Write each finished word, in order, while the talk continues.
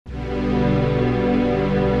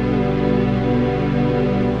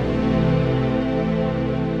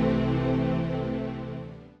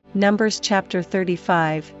Numbers chapter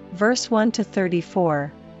 35, verse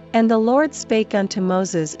 1-34. And the Lord spake unto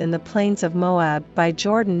Moses in the plains of Moab by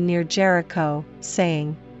Jordan near Jericho,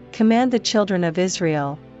 saying, Command the children of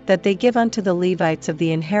Israel, that they give unto the Levites of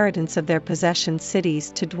the inheritance of their possession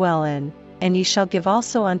cities to dwell in, and ye shall give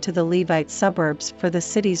also unto the Levites suburbs for the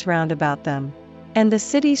cities round about them. And the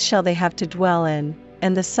cities shall they have to dwell in,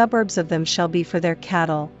 and the suburbs of them shall be for their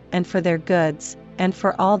cattle, and for their goods, and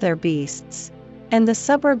for all their beasts. And the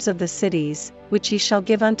suburbs of the cities, which ye shall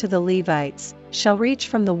give unto the Levites, shall reach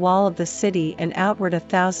from the wall of the city and outward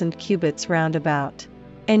 1,000 cubits round about.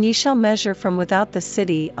 And ye shall measure from without the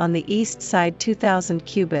city on the east side 2,000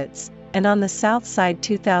 cubits, and on the south side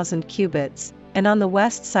 2,000 cubits, and on the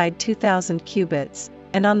west side 2,000 cubits,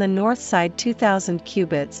 and on the north side 2,000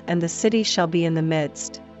 cubits, and the city shall be in the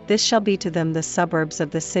midst. This shall be to them the suburbs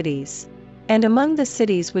of the cities. And among the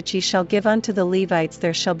cities which ye shall give unto the Levites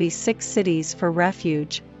there shall be 6 cities for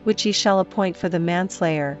refuge, which ye shall appoint for the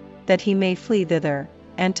manslayer, that he may flee thither,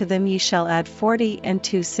 and to them ye shall add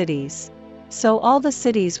 42 cities. So all the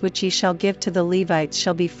cities which ye shall give to the Levites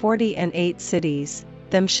shall be 48 cities,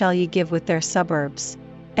 them shall ye give with their suburbs.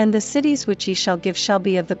 And the cities which ye shall give shall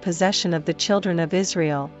be of the possession of the children of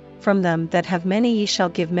Israel. From them that have many ye shall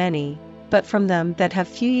give many, but from them that have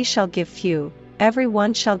few ye shall give few. Every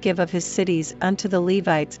one shall give of his cities unto the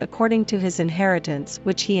Levites according to his inheritance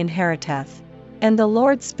which he inheriteth. And the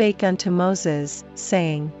Lord spake unto Moses,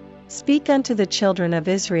 saying, Speak unto the children of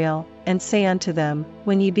Israel, and say unto them,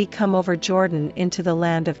 When ye be come over Jordan into the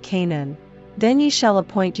land of Canaan, then ye shall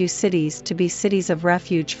appoint you cities to be cities of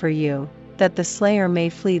refuge for you, that the slayer may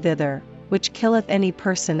flee thither, which killeth any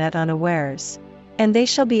person at unawares. And they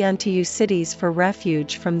shall be unto you cities for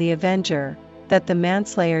refuge from the avenger, that the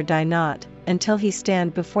manslayer die not, until he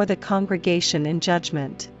stand before the congregation in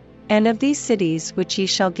judgment. And of these cities which ye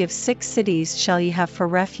shall give 6 cities shall ye have for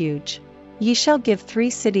refuge. Ye shall give 3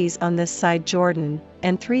 cities on this side Jordan,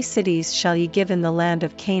 and 3 cities shall ye give in the land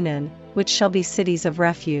of Canaan, which shall be cities of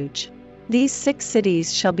refuge. These 6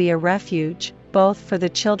 cities shall be a refuge, both for the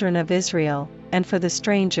children of Israel, and for the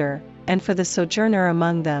stranger, and for the sojourner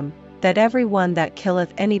among them, that every one that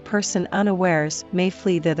killeth any person unawares may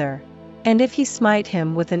flee thither. And if he smite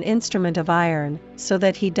him with an instrument of iron, so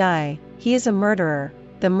that he die, he is a murderer,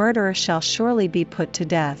 the murderer shall surely be put to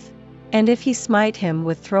death. And if he smite him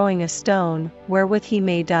with throwing a stone, wherewith he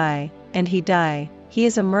may die, and he die, he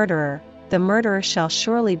is a murderer, the murderer shall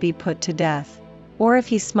surely be put to death. Or if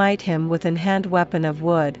he smite him with an hand weapon of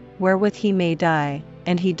wood, wherewith he may die,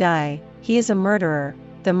 and he die, he is a murderer,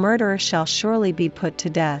 the murderer shall surely be put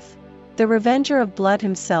to death. The revenger of blood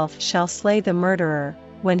himself shall slay the murderer.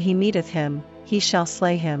 When he meeteth him, he shall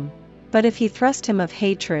slay him. But if he thrust him of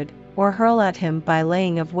hatred, or hurl at him by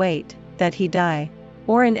laying of weight, that he die,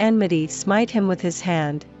 or in enmity smite him with his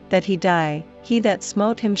hand, that he die, he that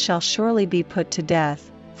smote him shall surely be put to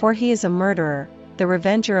death, for he is a murderer, the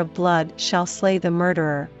revenger of blood shall slay the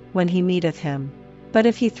murderer, when he meeteth him. But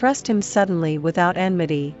if he thrust him suddenly without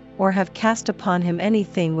enmity, or have cast upon him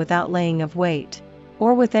anything without laying of weight,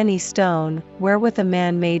 or with any stone, wherewith a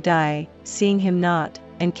man may die, seeing him not,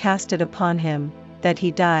 and cast it upon him, that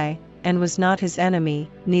he die, and was not his enemy,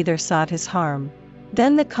 neither sought his harm.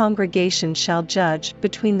 Then the congregation shall judge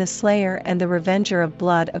between the slayer and the revenger of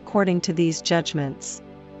blood according to these judgments.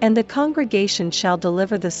 And the congregation shall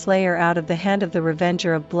deliver the slayer out of the hand of the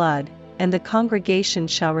revenger of blood, and the congregation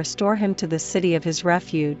shall restore him to the city of his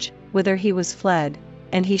refuge, whither he was fled,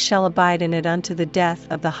 and he shall abide in it unto the death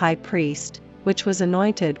of the high priest, which was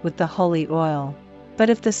anointed with the holy oil. But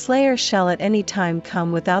if the slayer shall at any time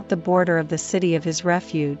come without the border of the city of his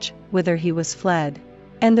refuge, whither he was fled,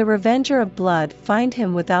 and the revenger of blood find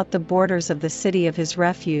him without the borders of the city of his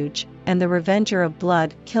refuge, and the revenger of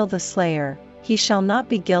blood kill the slayer, he shall not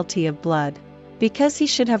be guilty of blood, because he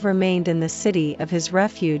should have remained in the city of his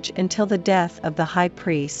refuge until the death of the high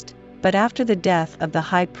priest. But after the death of the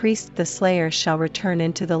high priest the slayer shall return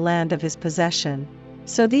into the land of his possession.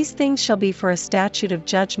 So these things shall be for a statute of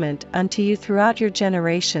judgment unto you throughout your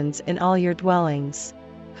generations in all your dwellings.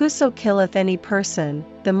 Whoso killeth any person,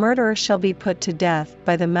 the murderer shall be put to death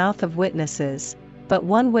by the mouth of witnesses, but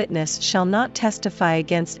one witness shall not testify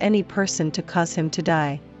against any person to cause him to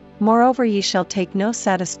die. Moreover ye shall take no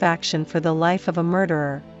satisfaction for the life of a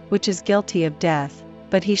murderer, which is guilty of death,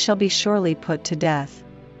 but he shall be surely put to death.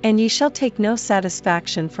 And ye shall take no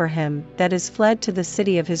satisfaction for him that is fled to the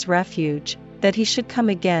city of his refuge, that he should come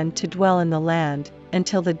again to dwell in the land,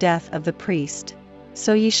 until the death of the priest.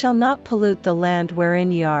 So ye shall not pollute the land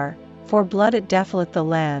wherein ye are, for blood it defileth the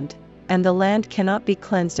land, and the land cannot be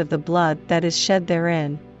cleansed of the blood that is shed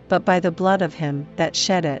therein, but by the blood of him that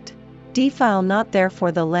shed it. Defile not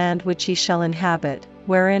therefore the land which ye shall inhabit,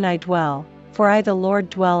 wherein I dwell, for I the Lord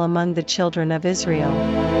dwell among the children of Israel.